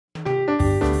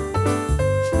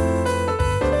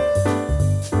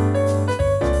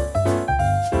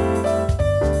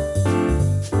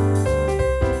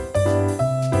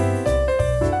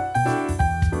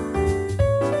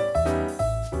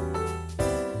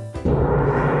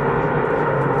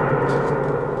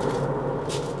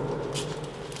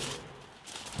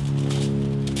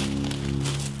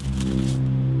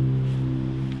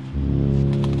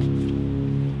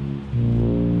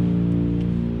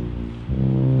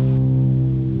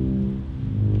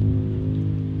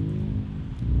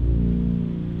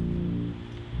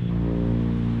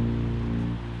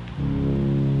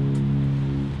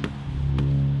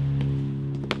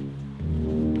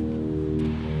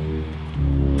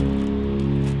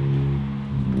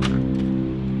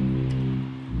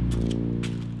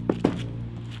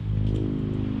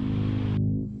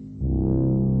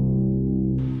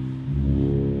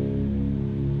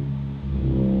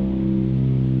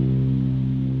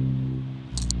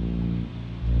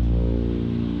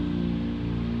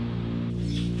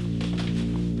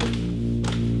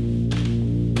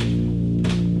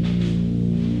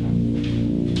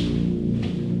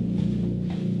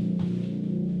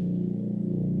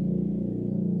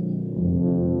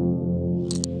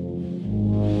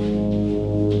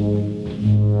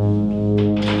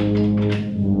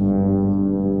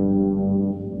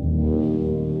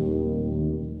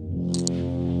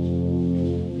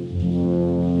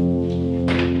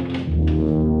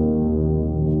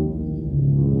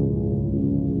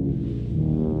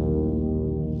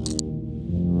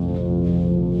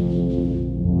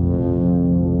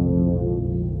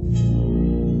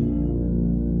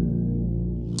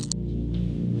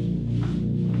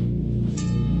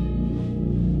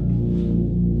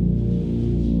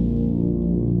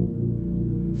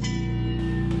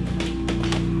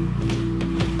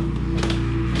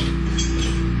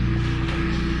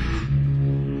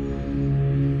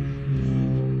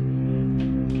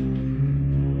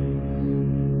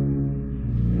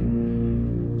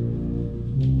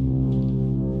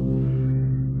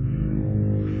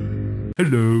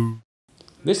Hello.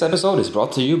 This episode is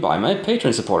brought to you by my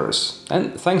Patreon supporters.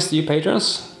 And thanks to you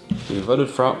patrons, who voted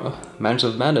for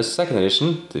Mansions of Madness 2nd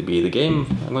Edition to be the game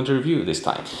I'm going to review this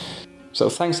time. So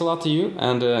thanks a lot to you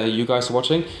and you guys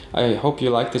watching. I hope you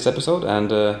like this episode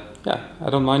and I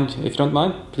don't mind. If you don't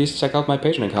mind, please check out my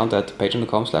Patreon account at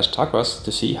patreon.com/talkrust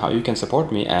to see how you can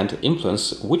support me and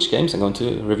influence which games I'm going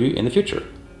to review in the future.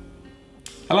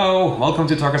 Hello, welcome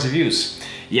to Talkrust Reviews.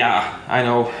 Yeah, I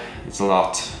know, it's a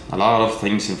lot of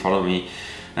things in front of me.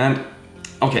 And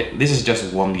okay, this is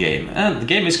just one game, and the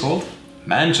game is called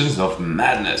Mansions of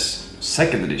Madness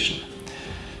 2nd Edition.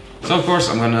 So of course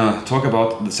I'm gonna talk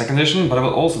about the 2nd edition, but I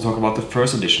will also talk about the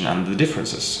 1st edition and the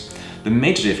differences. The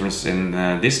major difference in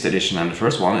this edition and the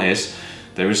first one is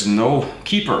there is no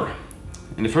keeper.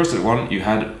 In the first one you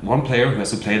had one player who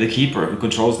has to play the keeper, who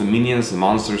controls the minions, the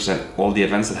monsters and all the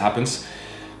events that happens.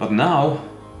 But now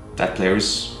that player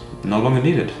is no longer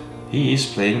needed. He is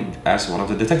playing as one of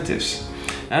the detectives.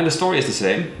 And the story is the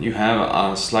same. You have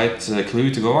a slight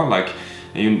clue to go on, like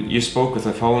you spoke with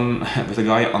with a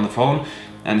guy on the phone,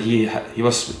 and he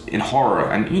was in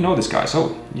horror, and you know this guy,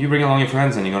 so you bring along your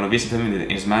friends and you're gonna visit him in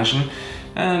his mansion.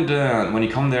 And when you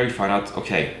come there, you find out,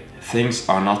 okay, things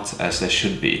are not as they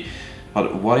should be.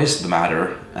 But what is the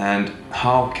matter, and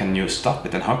how can you stop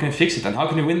it, and how can you fix it, and how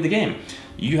can you win the game?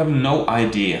 You have no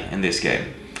idea in this game.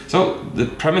 So the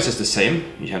premise is the same.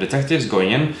 You have detectives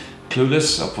going in,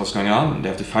 clueless of what's going on. They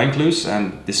have to find clues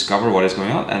and discover what is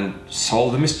going on and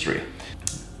solve the mystery.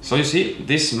 So you see,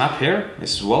 this map here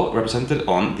is well represented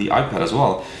on the iPad as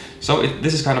well. So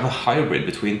this is kind of a hybrid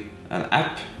between an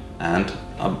app and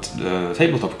a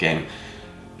tabletop game.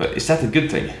 But is that a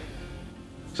good thing?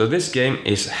 So this game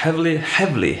is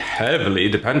heavily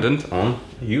dependent on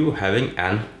you having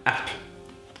an app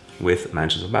with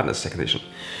Mansions of Madness 2nd Edition.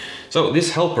 So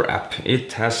this helper app,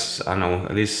 it has, I don't know,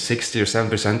 at least 60 or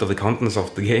 70% of the contents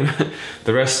of the game.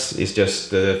 The rest is just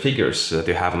the figures that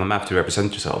you have on the map to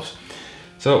represent yourselves.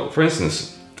 So for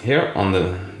instance, here on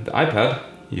the iPad,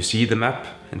 you see the map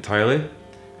entirely,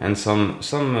 and some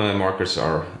markers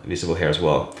are visible here as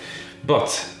well.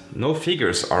 But no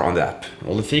figures are on the app.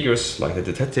 All the figures, like the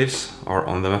detectives, are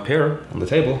on the map here, on the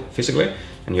table, physically,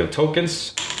 and you have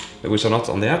tokens, which are not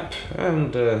on the app,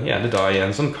 and the die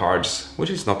and some cards,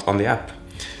 which is not on the app.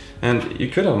 And you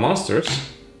could have monsters,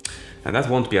 and that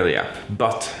won't be on the app.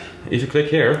 But if you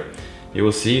click here, you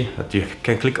will see that you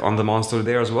can click on the monster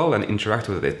there as well and interact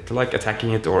with it, like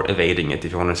attacking it or evading it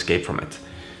if you want to escape from it.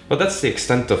 But that's the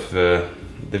extent of the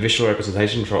visual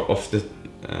representation of the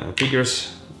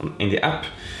figures in the app.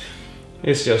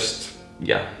 It's just,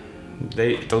 yeah,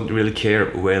 they don't really care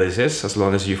where this is as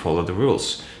long as you follow the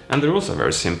rules. And the rules are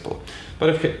very simple.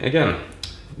 But again,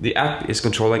 the app is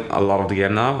controlling a lot of the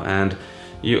game now, and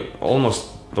you almost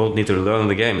don't need to learn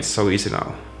the game, it's so easy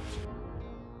now.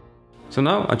 So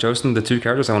now I've chosen the 2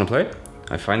 characters I want to play.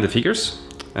 I find the figures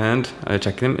and I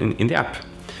check them in the app.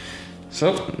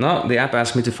 So now the app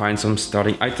asks me to find some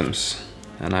starting items.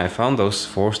 And I found those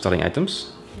 4 starting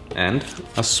items and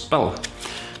a spell.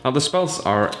 Now the spells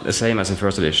are the same as in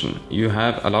 1st edition. You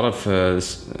have a lot of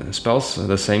spells,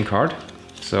 the same card.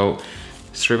 So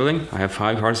shriveling, I have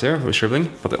 5 cards here with shriveling,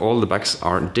 but all the backs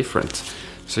are different.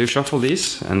 So you shuffle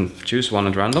these and choose one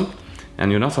at random,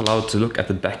 and you're not allowed to look at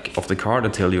the back of the card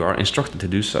until you are instructed to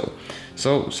do so.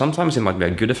 So sometimes it might be a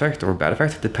good effect or a bad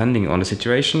effect, depending on the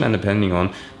situation and depending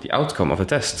on the outcome of the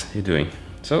test you're doing.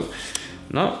 So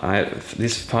now I have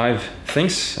these 5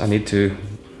 things I need to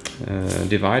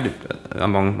divide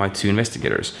among my 2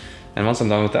 investigators. And once I'm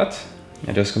done with that,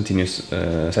 I just continue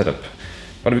setup.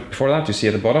 But before that, you see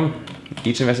at the bottom,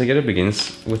 each investigator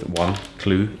begins with 1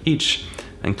 clue each.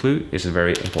 And clue is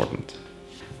very important.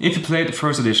 If you played the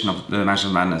 1st edition of the Mansions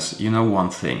of Madness, you know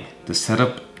one thing. The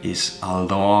setup is a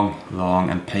long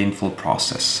and painful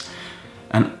process.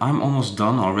 And I'm almost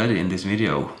done already in this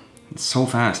video. It's so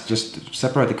fast. Just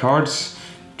separate the cards,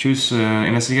 choose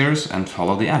investigators and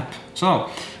follow the app. So,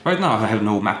 right now I have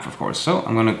no map, of course. So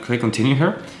I'm gonna click continue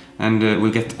here, and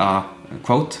we'll get a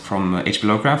quote from H.P.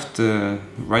 Lovecraft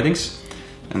writings,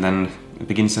 and then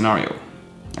begin scenario.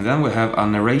 And then we'll have a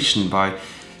narration by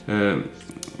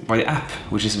the app,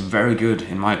 which is very good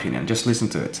in my opinion. Just listen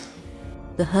to it.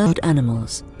 The herd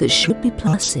animals that should be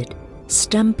placid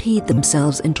stampede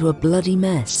themselves into a bloody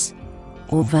mess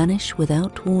or vanish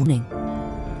without warning.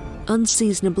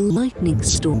 Unseasonable lightning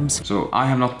storms. So I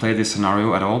have not played this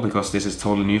scenario at all because this is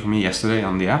totally new for me yesterday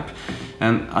on the app,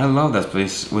 and I love that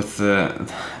place with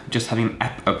just having an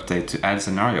app update to add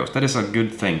scenarios. That is a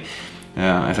good thing,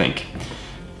 I think.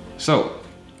 So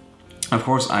of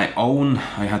course I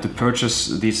had to purchase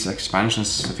these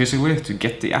expansions physically to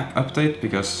get the app update,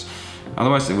 because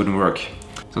otherwise it wouldn't work.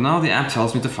 So now the app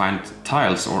tells me to find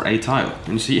tiles or a tile.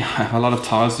 And you see I have a lot of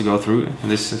tiles to go through in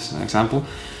this example,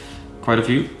 quite a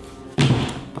few,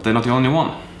 but they're not the only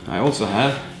one. I also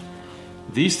have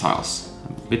these tiles,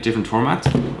 a bit different format,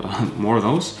 but more of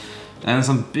those, and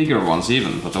some bigger ones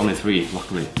even, but only 3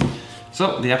 luckily.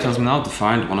 So the app tells me now to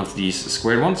find one of these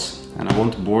squared ones, and I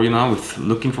won't bore you now with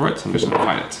looking for it, I'm just gonna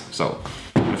find it. So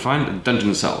I'm gonna find a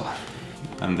dungeon cell,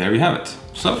 and there you have it.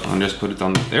 So I'm gonna just put it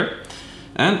on there,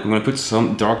 and I'm gonna put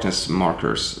some darkness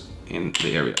markers in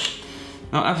the area.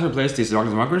 Now after I place these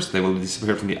darkness markers, they will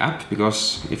disappear from the app,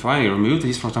 because if I remove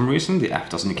these for some reason, the app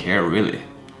doesn't care really.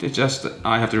 It's just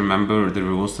I have to remember the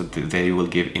rules that they will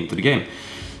give into the game.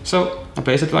 So I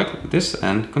place it like this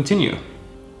and continue.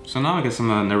 So now I get some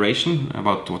narration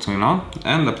about what's going on,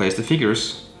 and I place the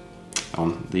figures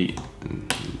on the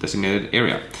designated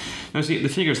area. Now you see, the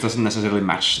figures doesn't necessarily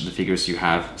match the figures you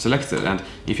have selected, and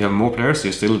if you have more players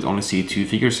you still only see 2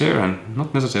 figures here and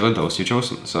not necessarily those you've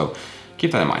chosen, so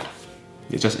keep that in mind.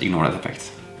 You just ignore that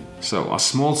effect. So a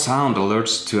small sound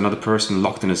alerts to another person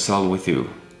locked in a cell with you.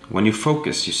 When you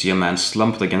focus, you see a man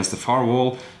slumped against the far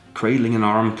wall, cradling an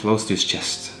arm close to his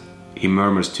chest. He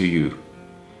murmurs to you,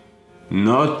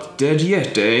 "Not dead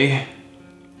yet, eh?"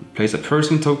 Place a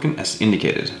person token as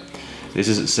indicated. This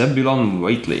is Zebulon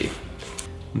Waitley.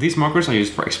 These markers are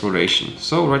used for exploration.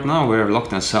 So right now we're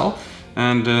locked in a cell,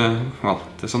 and well,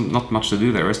 there's not much to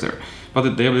do there, is there?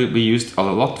 But they will be used a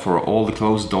lot for all the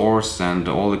closed doors and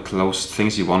all the closed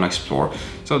things you want to explore.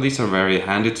 So these are very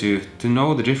handy to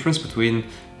know the difference between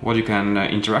what you can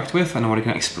interact with and what you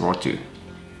can explore to.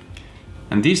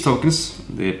 And these tokens,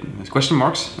 the question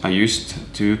marks, are used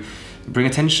to bring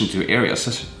attention to areas,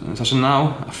 such as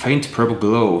now a faint purple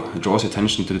glow draws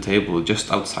attention to the table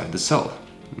just outside the cell.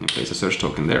 You place a search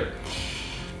token there.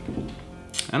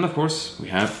 And of course we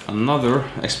have another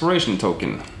exploration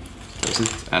token. Place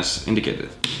it as indicated.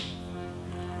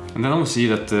 And then I'll see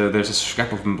that there's a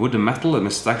scrap of wood and metal that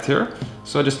is stacked here,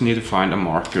 so I just need to find a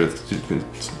marker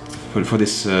for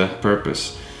this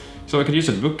purpose. So I could use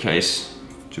a bookcase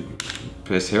to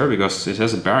place here, because it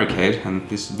has a barricade, and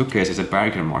this bookcase is a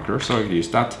barricade marker, so I could use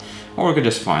that, or I could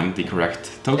just find the correct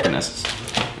token as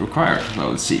required. Well,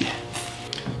 let's see.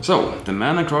 So the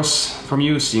man across from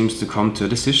you seems to come to a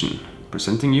decision,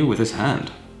 presenting you with his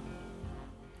hand.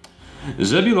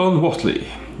 Zebulon Waitley,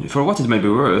 for what it may be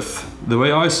worth, the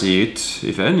way I see it,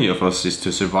 if any of us is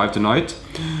to survive tonight,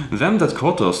 them that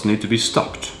caught us need to be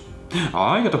stopped.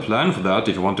 I got a plan for that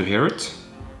if you want to hear it.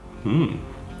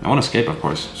 I want to escape, of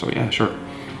course, so yeah, sure.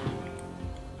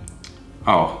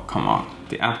 Oh, come on,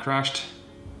 the app crashed?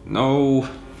 No.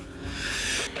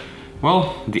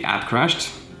 Well, the app crashed.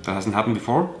 That hasn't happened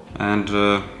before, and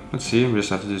let's see, we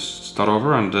just have to just start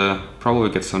over and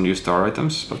probably get some new star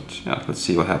items, but yeah, let's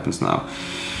see what happens now.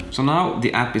 So now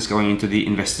the app is going into the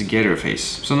investigator phase,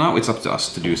 so now it's up to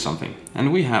us to do something,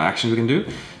 and we have actions we can do,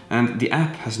 and the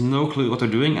app has no clue what they're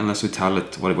doing unless we tell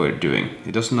it what we're doing.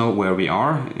 It doesn't know where we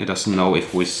are, it doesn't know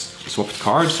if we swapped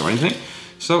cards or anything,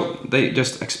 so they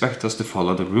just expect us to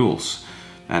follow the rules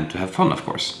and to have fun, of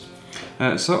course.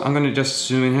 So I'm going to just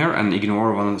zoom in here and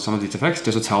ignore some of these effects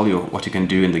just to tell you what you can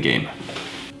do in the game.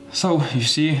 So you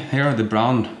see here the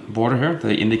brown border here,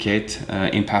 they indicate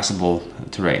impassable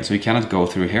terrain. So you cannot go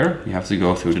through here, you have to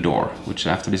go through the door, which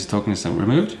after this token is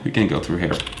removed, you can go through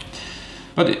here.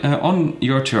 But on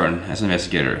your turn as an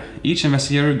investigator, each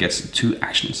investigator gets 2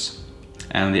 actions.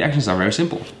 And the actions are very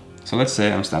simple. So let's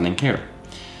say I'm standing here.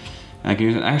 I can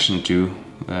use an action to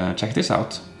check this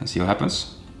out and see what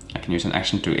happens. I can use an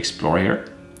action to explore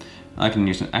here. I can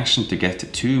use an action to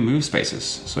get 2 move spaces.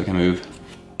 So I can move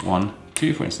 1,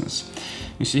 2 for instance.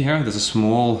 You see here, there's a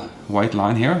small white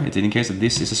line here. It indicates that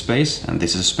this is a space and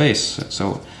this is a space.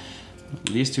 So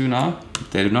these 2 now,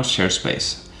 they do not share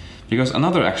space. Because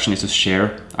another action is to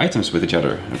share items with each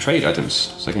other, trade items.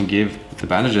 So I can give the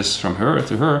bandages from her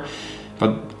to her,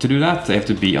 but to do that they have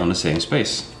to be on the same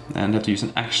space and have to use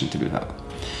an action to do that.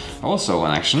 Also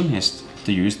an action is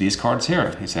to use these cards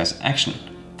here. It says action.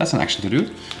 That's an action to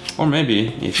do. Or maybe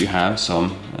if you have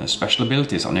some special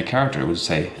abilities on your character, it would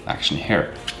say action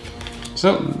here.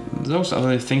 So those are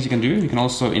the things you can do. You can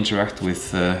also interact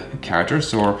with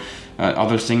characters or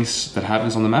other things that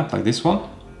happens on the map, like this one.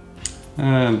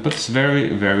 But it's very,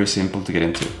 very simple to get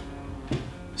into.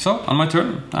 So on my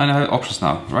turn, I have options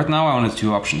now. Right now I only have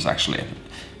 2 options actually.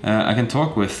 I can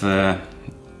talk with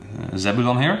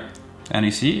Zebulon here, and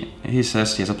you see, he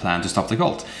says he has a plan to stop the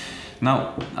cult.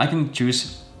 Now, I can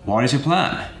choose, what is your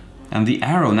plan? And the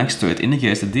arrow next to it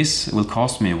indicates that this will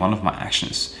cost me one of my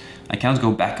actions. I cannot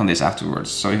go back on this afterwards,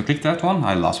 so if I click that one,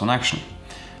 I lost 1 action.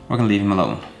 Or I can leave him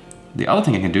alone. the other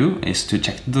thing I can do is to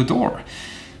check the door.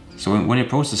 So when you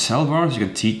approach the cell bars, you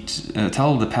can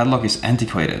tell the padlock is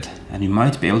antiquated, and you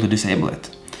might be able to disable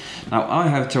it. Now I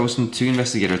have chosen two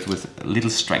investigators with little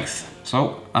strength,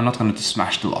 so I'm not going to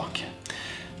smash the lock.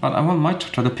 But I might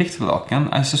try to pick the lock, and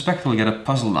I suspect we'll get a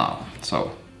puzzle now.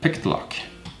 So pick the lock.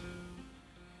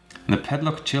 And the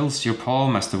padlock chills your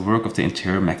palm as the work of the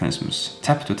interior mechanisms.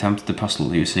 Tap to attempt the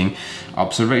puzzle using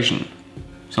observation.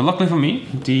 So luckily for me,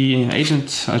 the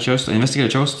agent I chose, the investigator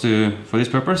I chose for this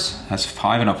purpose, has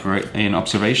 5 in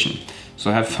observation.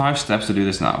 So I have 5 steps to do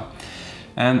this now.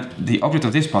 And the object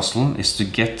of this puzzle is to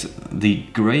get the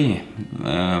gray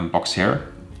box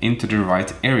here into the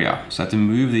right area. So I have to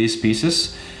move these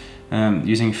pieces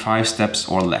using 5 steps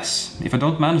or less. If I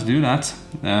don't manage to do that,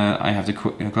 I have to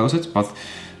close it, but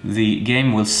the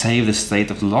game will save the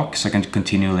state of the lock so I can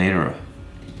continue later.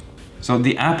 So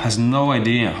the app has no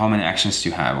idea how many actions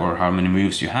you have or how many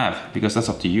moves you have, because that's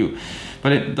up to you.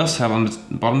 But it does have on the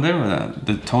bottom there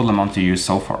the total amount you use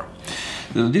so far.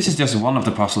 This is just one of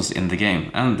the puzzles in the game,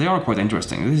 and they are quite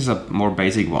interesting. This is a more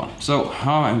basic one. So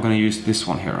how I'm going to use this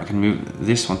one here? I can move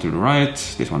this one to the right,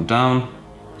 this one down.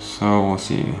 So let's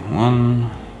see,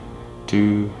 1,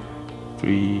 2,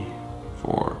 3,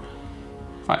 4,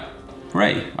 5.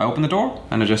 Hooray! I open the door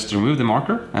and I just remove the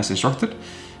marker as instructed,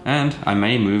 and I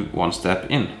may move 1 step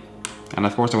in. And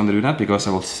of course I want to do that because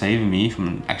it will save me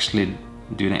from actually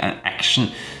doing an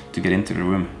action to get into the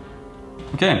room.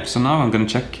 Okay, so now I'm gonna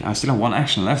check. I still have 1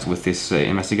 action left with this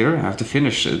investigator. I have to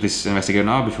finish this investigator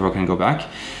now before I can go back.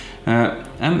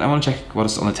 And I want to check what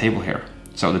is on the table here.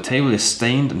 So the table is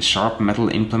stained and sharp metal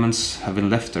implements have been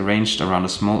left arranged around a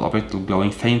small object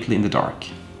glowing faintly in the dark.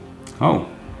 Oh,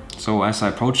 so as I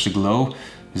approach the glow,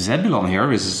 Zebulon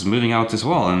here is moving out as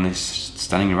well and is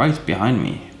standing right behind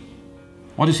me.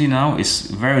 What you see now is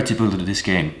very typical to this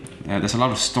game. There's a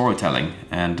lot of storytelling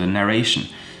and narration.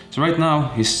 So right now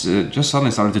he's just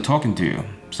suddenly started to talking to you.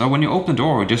 So when you open the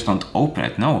door, you just don't open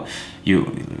it. No, you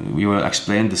will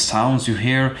explain the sounds you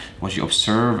hear, what you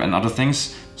observe and other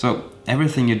things. So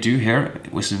everything you do here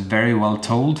was very well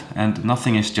told, and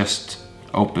nothing is just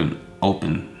open,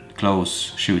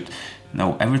 close, shoot.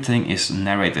 No, everything is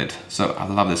narrated. So I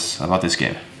love this about this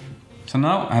game. So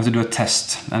now I have to do a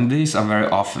test, and these are very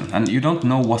often, and you don't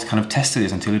know what kind of test it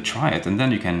is until you try it, and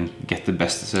then you can get the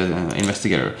best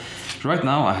investigator. So right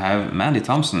now I have Mandy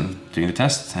Thompson doing the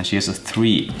test, and she has a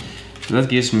 3. So that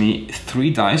gives me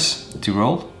 3 dice to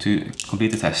roll to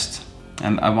complete the test,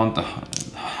 and I want a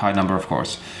high number, of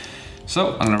course.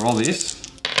 So I'm gonna roll these,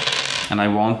 and I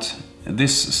want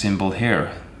this symbol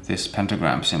here, this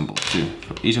pentagram symbol too.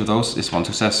 For each of those is 1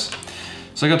 success.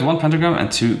 So I got 1 pentagram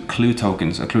and 2 clue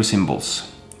tokens, or clue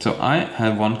symbols. So I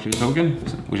have 1 clue token,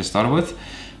 which I started with,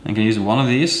 and can use one of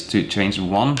these to change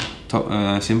 1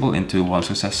 symbol into 1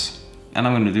 success. And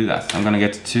I'm going to do that. I'm going to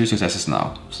get 2 successes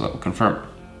now. So confirm.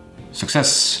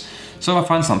 Success. So I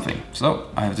find something. So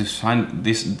I have to find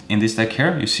this in this deck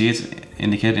here. You see it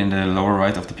indicated in the lower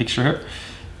right of the picture here.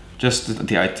 Just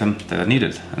the item that I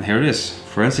needed. And here it is,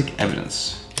 forensic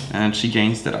evidence. And she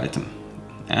gains that item.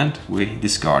 And we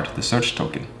discard the search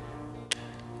token.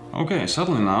 Okay,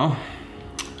 suddenly now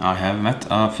I have met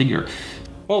a figure.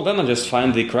 Well, then I just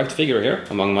find the correct figure here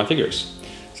among my figures.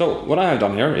 So what I have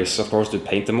done here is, of course, to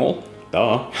paint them all.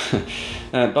 Duh.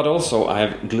 But also I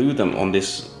have glued them on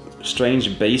this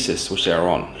strange basis which they are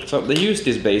on. So they used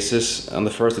this basis on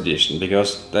the first edition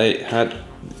because they had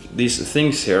these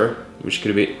things here which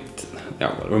could be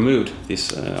removed,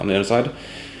 this on the other side.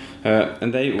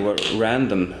 And they were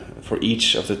random for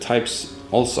each of the types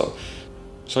also.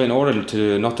 So in order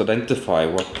to not identify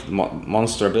what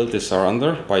monster abilities are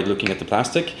under by looking at the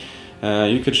plastic,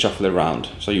 you could shuffle around,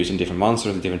 so using different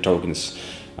monsters and different tokens.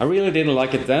 I really didn't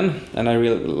like it then, and I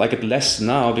really like it less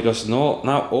now, because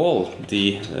now all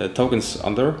the tokens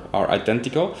under are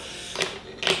identical.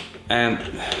 And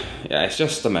yeah, it's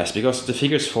just a mess, because the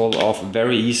figures fall off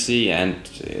very easy, and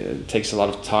it takes a lot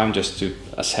of time just to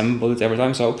assemble it every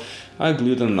time. So I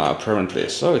glue them now permanently,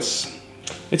 so it's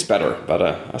better, but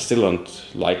I still don't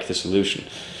like the solution.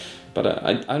 But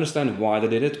I understand why they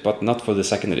did it, but not for the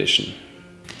second edition.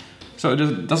 So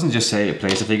it doesn't just say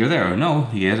place a figure there. No,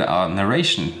 you get a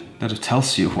narration that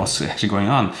tells you what's actually going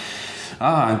on.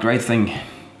 Ah, great thing.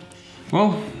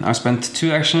 Well, I spent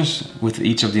 2 actions with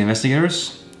each of the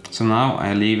investigators. So now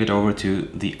I leave it over to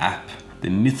the app,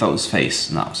 the Mythos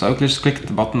phase now. So I'll just click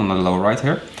the button on the lower right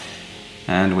here,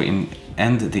 and we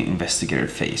end the investigator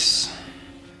phase.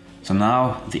 So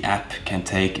now the app can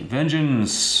take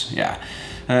vengeance. Yeah.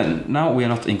 Now we are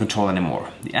not in control anymore.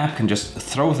 The app can just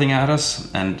throw things at us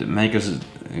and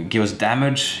give us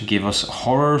damage, give us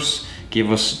horrors,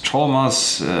 give us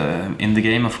traumas in the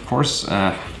game, of course,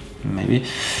 maybe,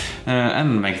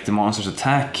 and make the monsters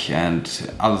attack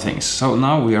and other things. So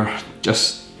now we are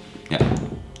just,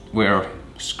 we're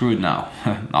screwed now.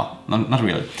 not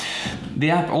really. The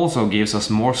app also gives us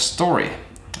more story,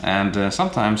 and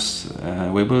sometimes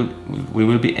we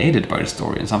will be aided by the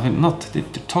story and something not.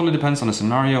 It totally depends on the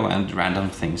scenario and random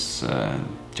things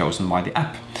chosen by the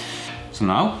app. So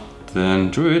now the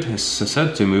druid is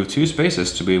said to move 2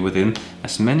 spaces to be within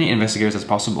as many investigators as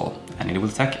possible, and it will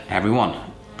attack everyone.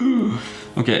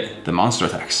 Okay, the monster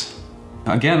attacks.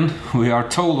 Again, we are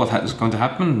told what is going to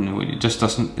happen. It just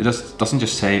doesn't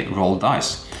just say roll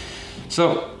dice.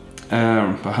 So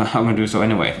I'm going to do so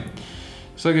anyway.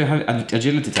 So I'm going to have an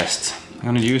agility test. I'm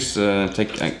going to use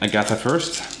take Agatha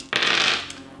first,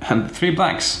 and 3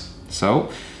 blanks. So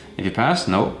if you pass,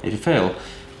 no. If you fail,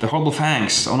 the horrible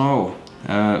fangs. Oh no.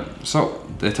 So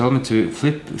they told me to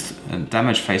flip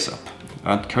damage face up.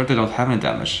 I currently don't have any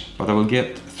damage, but I will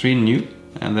get 3 new,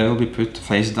 and they will be put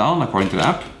face down according to the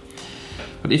app.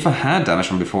 But if I had damage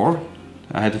from before,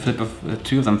 I had to flip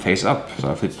 2 of them face up.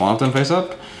 So I flip 1 of them face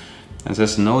up, and it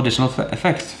says no additional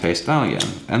effect, face down again,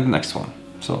 and the next one.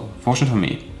 So fortunate for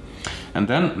me. And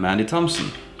then Mandy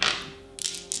Thompson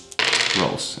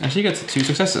rolls, and she gets 2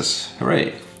 successes.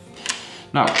 Hooray!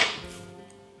 Now,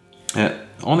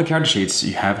 on the character sheets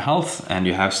you have health and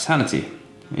you have sanity.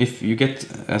 If you get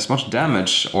as much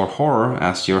damage or horror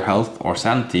as your health or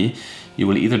sanity, you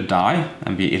will either die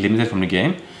and be eliminated from the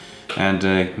game and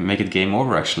make it game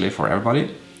over actually for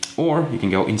everybody, or you can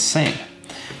go insane.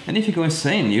 And if you go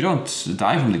insane, you don't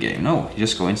die from the game, no, you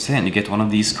just go insane. You get one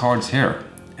of these cards here,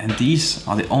 and these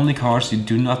are the only cards you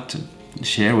do not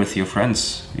share with your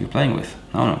friends you're playing with.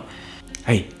 No.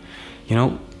 Hey, you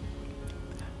know,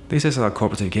 this is a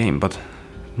cooperative game, but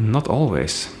not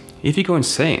always. If you go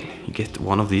insane, you get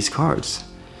one of these cards,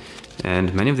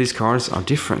 and many of these cards are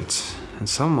different, and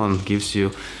someone gives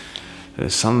you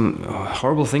some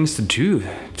horrible things to do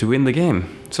to win the game.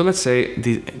 So let's say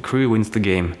the crew wins the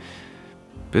game,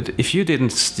 but if you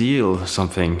didn't steal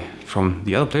something from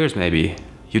the other players, maybe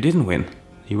you didn't win.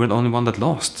 You were the only one that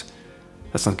lost.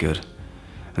 That's not good.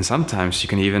 And sometimes you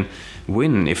can even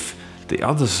win if the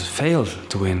others fail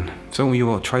to win. So you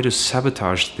will try to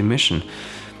sabotage the mission,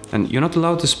 and you're not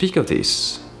allowed to speak of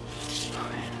these.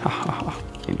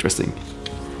 Interesting.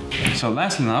 So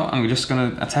lastly now, I'm just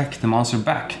gonna attack the monster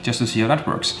back, just to see how that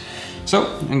works.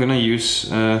 So I'm gonna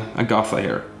use Agatha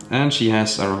here, and she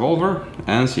has a revolver,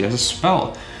 and she has a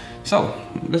spell. So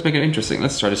let's make it interesting.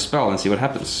 Let's try the spell and see what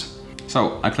happens.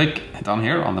 So I click down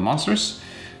here on the monsters,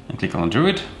 and click on the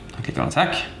druid, I click on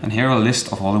attack, and here are a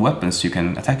list of all the weapons you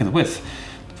can attack it with.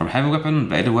 From heavy weapon,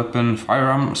 bladed weapon,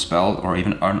 firearm, spell, or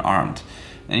even unarmed.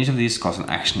 And each of these costs an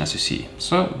action, as you see.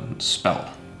 So, spell.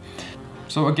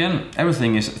 So again,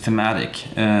 everything is thematic.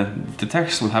 The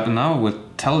text will happen now will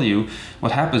tell you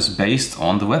what happens based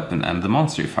on the weapon and the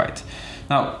monster you fight.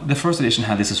 Now, the first edition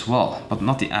had this as well, but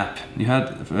not the app. You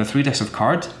had 3 decks of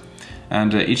cards,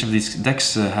 and each of these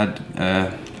decks had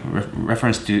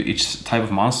reference to each type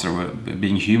of monster,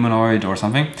 being humanoid or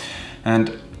something.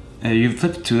 And you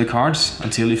flip to the cards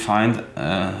until you find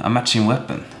a matching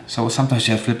weapon. So sometimes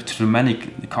you have flipped through many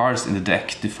cards in the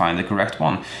deck to find the correct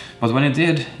one. But when you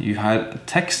did, you had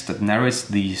text that narrates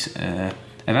these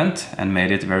event and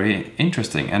made it very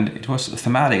interesting. And it was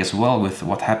thematic as well with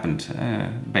what happened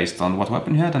based on what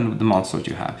weapon you had and the monster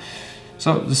you have.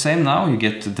 So the same now, you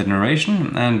get the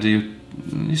narration and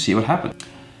you see what happened.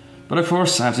 But of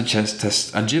course I have to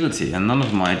test agility, and none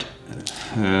of my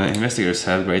investigators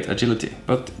have great agility.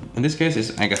 But in this case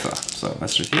it's Agatha, so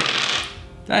let's repeat.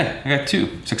 Hey, I got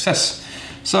 2, success.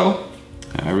 So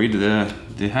I read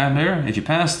the hand here. If you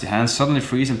pass, the hand suddenly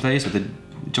freezes in place with a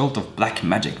jolt of black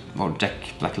magic, or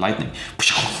black lightning,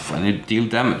 and you deal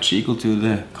damage equal to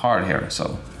the card here,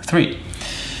 so 3.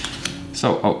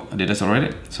 So, oh, I did this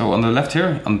already. So on the left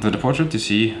here, under the portrait, you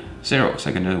see 0. So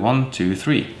I can do 1, 2,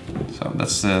 3. So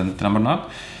that's the number now.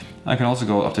 I can also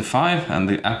go up to 5, and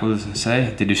the app will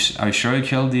say, are you sure you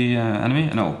killed the enemy?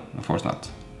 No, of course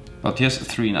not. But he has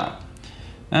 3 now.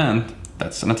 And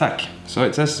that's an attack. So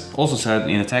it also said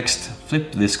in the text,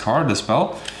 flip this card, the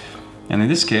spell. And in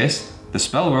this case, the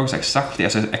spell works exactly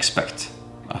as I expect,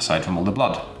 aside from all the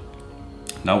blood.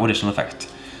 No additional effect.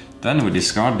 Then we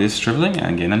discard this shriveling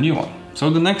and gain a new one. So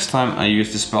the next time I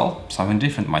use the spell, something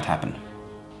different might happen.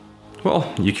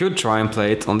 Well, you could try and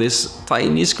play it on this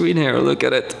tiny screen here, look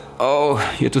at it. Oh,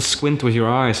 you have to squint with your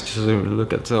eyes just to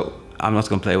look at it. So I'm not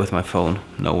gonna play with my phone,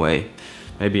 no way.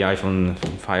 Maybe iPhone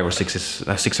 5 or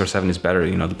 6 or 7 is better,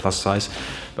 you know, the plus size.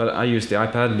 But I use the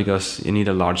iPad because you need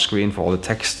a large screen for all the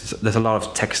text. There's a lot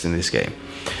of text in this game.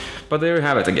 But there you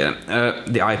have it again,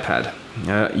 the iPad.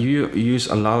 You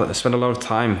spend a lot of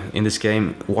time in this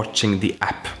game watching the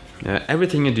app.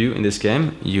 Everything you do in this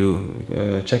game,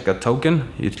 you check a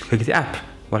token, you click the app.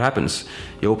 What happens?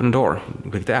 You open a door,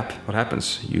 you click the app, what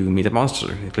happens? You meet a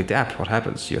monster, you click the app, what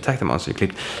happens? You attack the monster, you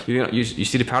click... You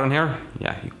see the pattern here?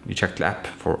 Yeah, you check the app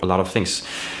for a lot of things.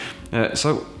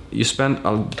 So you spend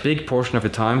a big portion of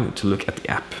your time to look at the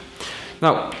app.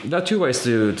 Now, there are two ways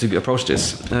to approach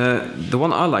this. The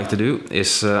one I like to do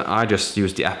is I just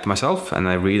use the app myself and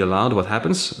I read aloud what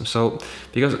happens. So,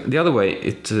 because the other way,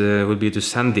 it would be to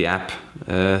send the app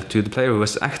to the player who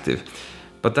is active.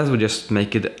 But that would just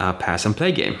make it a pass and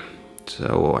play game.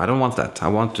 So I don't want that. I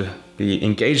want to be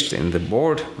engaged in the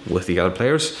board with the other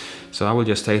players. So I will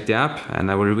just take the app and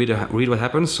I will read what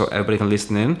happens so everybody can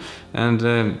listen in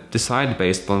and decide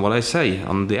based on what I say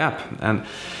on the app. And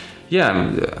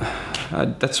yeah,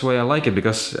 that's why I like it,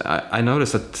 because I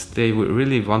noticed that they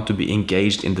really want to be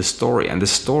engaged in the story, and the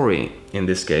story in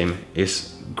this game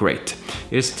is great.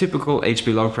 It's typical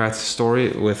H.P. Lovecraft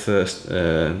story with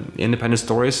independent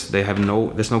stories.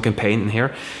 There's no campaign in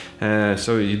here,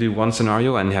 so you do one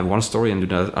scenario and you have one story, and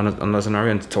do another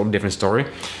scenario and a totally different story.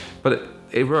 But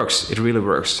it works. It really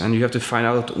works, and you have to find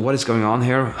out what is going on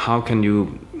here. How can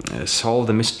you solve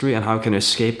the mystery, and how can you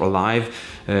escape alive?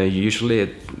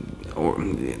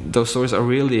 Those stories are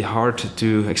really hard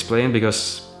to explain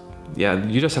because, yeah,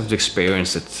 you just have to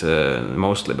experience it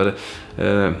mostly. But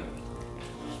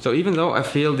so even though I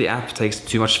feel the app takes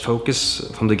too much focus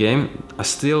from the game, I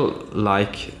still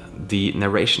like the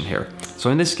narration here. So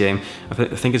in this game, I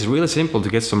think it's really simple to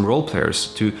get some role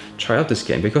players to try out this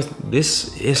game, because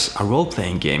this is a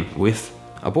role-playing game with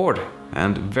a board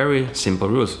and very simple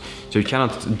rules. So you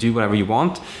cannot do whatever you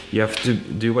want. You have to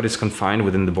do what is confined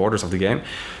within the borders of the game.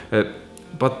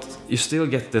 But you still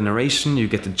get the narration, you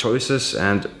get the choices,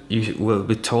 and you will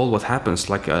be told what happens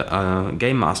like a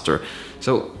game master.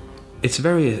 So it's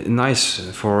very nice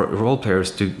for role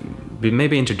players to be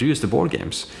maybe introduced to board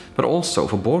games, but also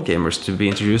for board gamers to be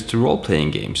introduced to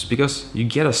role-playing games, because you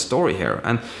get a story here.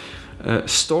 And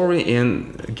story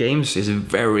in games is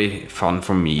very fun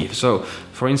for me. So,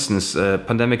 for instance,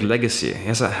 Pandemic Legacy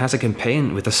has a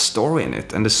campaign with a story in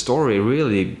it, and the story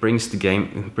really brings the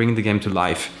game to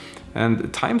life.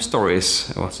 And Time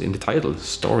Stories, what's in the title,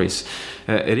 Stories,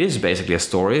 it is basically a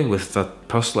story with a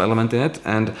puzzle element in it.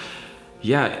 And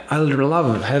yeah, I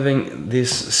love having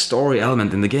this story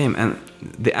element in the game, and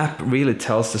the app really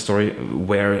tells the story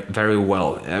very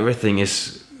well. Everything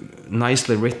is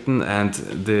nicely written, and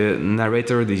the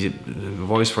narrator, the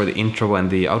voice for the intro and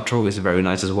the outro is very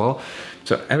nice as well.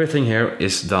 So everything here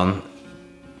is done,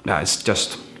 it's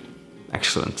just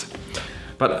excellent.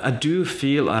 But I do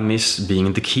feel I miss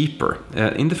being the keeper.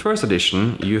 In the first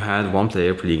edition, you had one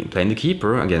player playing the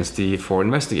keeper against the 4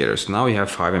 investigators. Now you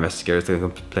have 5 investigators that can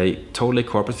play totally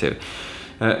cooperative.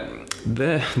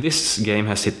 This game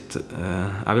has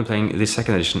I've been playing this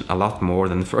second edition a lot more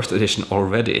than the first edition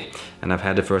already, and I've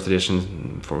had the first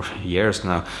edition for years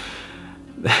now.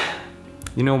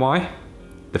 You know why?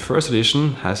 The first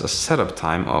edition has a setup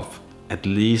time of at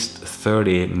least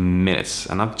 30 minutes.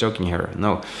 I'm not joking here,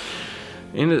 no.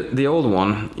 In the old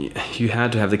one, you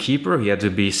had to have the keeper, he had to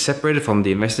be separated from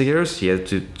the investigators, he had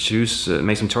to choose,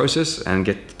 make some choices and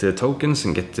get the tokens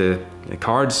and get the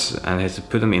cards, and he had to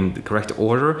put them in the correct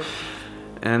order.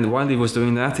 And while he was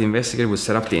doing that, the investigator would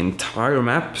set up the entire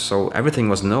map, so everything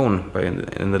was known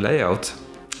in the layout.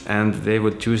 And they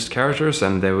would choose characters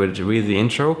and they would read the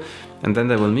intro, and then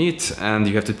they will meet, and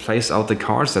you have to place out the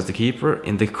cards as the keeper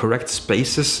in the correct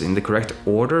spaces, in the correct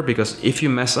order, because if you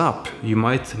mess up, you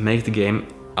might make the game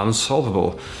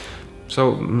unsolvable.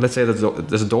 So let's say that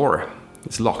there's a door,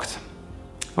 it's locked.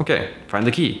 Okay, find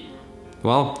the key.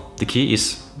 Well, the key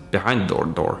is behind the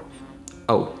door.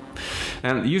 Oh.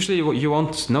 And usually you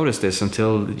won't notice this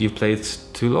until you've played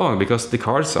too long, because the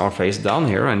cards are face down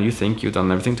here and you think you've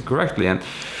done everything correctly. And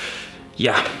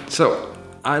yeah, so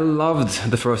I loved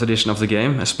the first edition of the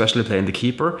game, especially playing the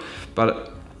keeper,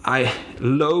 but I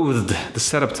loathed the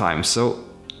setup time, so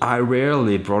I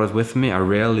rarely brought it with me. I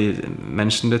rarely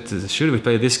mentioned it. Should we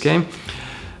play this game?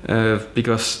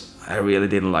 Because I really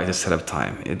didn't like the setup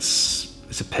time.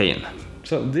 It's a pain.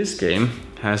 So this game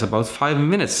has about 5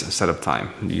 minutes setup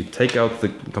time. You take out the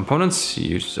components,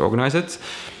 you organize it,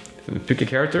 pick a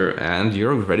character, and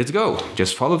you're ready to go.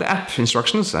 Just follow the app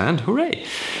instructions and hooray!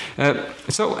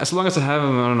 So as long as I have,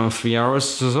 I don't know, 3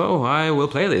 hours or so, I will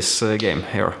play this game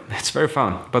here. It's very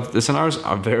fun, but the scenarios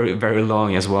are very, very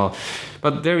long as well.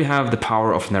 But there you have the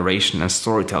power of narration and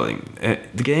storytelling.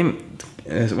 The game,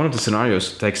 one of the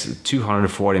scenarios takes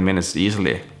 240 minutes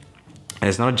easily. And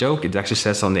it's not a joke, it actually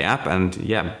says on the app, and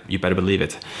yeah, you better believe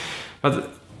it. But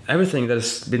everything that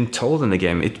has been told in the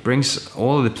game, it brings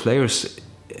all the players,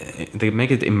 they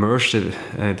make it immersive,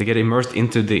 they get immersed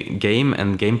into the game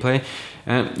and gameplay,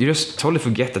 and you just totally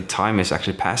forget that time is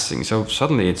actually passing. So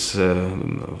suddenly it's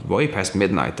way past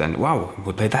midnight, and wow,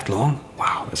 we played that long?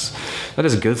 Wow, that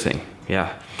is a good thing,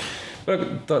 yeah.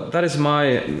 But that is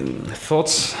my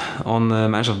thoughts on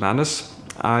Mansion of Madness.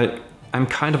 I'm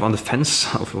kind of on the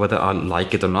fence of whether I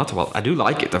like it or not. Well, I do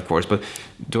like it, of course, but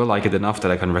do I like it enough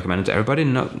that I can recommend it to everybody?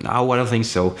 No, I don't think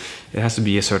so. It has to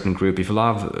be a certain group. If you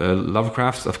love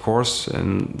Lovecraft, of course,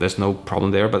 and there's no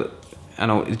problem there, but I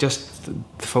know, it's just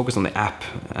the focus on the app.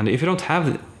 And if you don't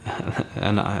have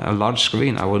a large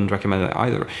screen, I wouldn't recommend it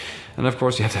either. And of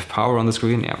course, you have to have power on the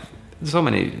screen. Yeah, so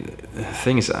many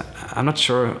things. I'm not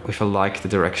sure if I like the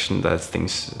direction that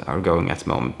things are going at the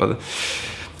moment, but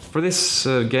for this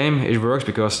game, it works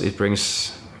because it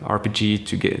brings RPG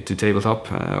to tabletop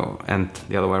and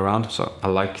the other way around. So I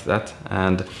like that,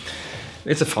 and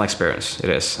it's a fun experience. It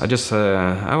is.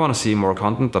 I want to see more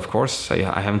content. Of course,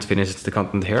 I haven't finished the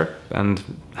content here, and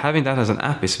having that as an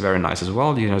app is very nice as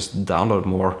well. You just download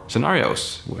more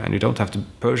scenarios, and you don't have to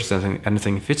purchase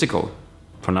anything physical.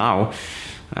 For now,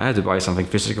 I had to buy something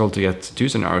physical to get 2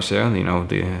 scenarios here. You know,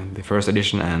 the first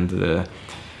edition and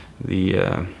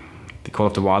the Call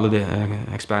of the Wild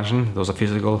expansion. Those are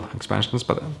physical expansions,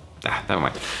 but never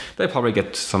mind. They'll probably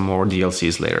get some more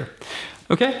DLCs later.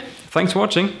 Okay, thanks for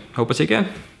watching. Hope I see you again.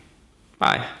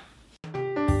 Bye.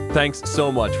 Thanks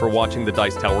so much for watching the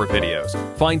Dice Tower videos.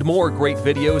 Find more great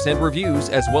videos and reviews,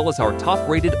 as well as our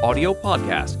top-rated audio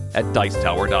podcast at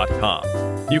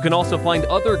Dicetower.com. You can also find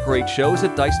other great shows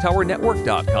at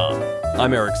Dicetowernetwork.com.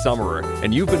 I'm Eric Summerer,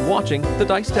 and you've been watching The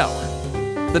Dice Tower.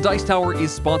 The Dice Tower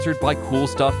is sponsored by Cool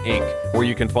Stuff Inc., where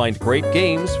you can find great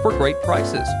games for great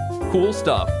prices. Cool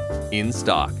stuff in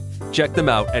stock. Check them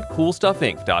out at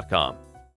CoolStuffInc.com.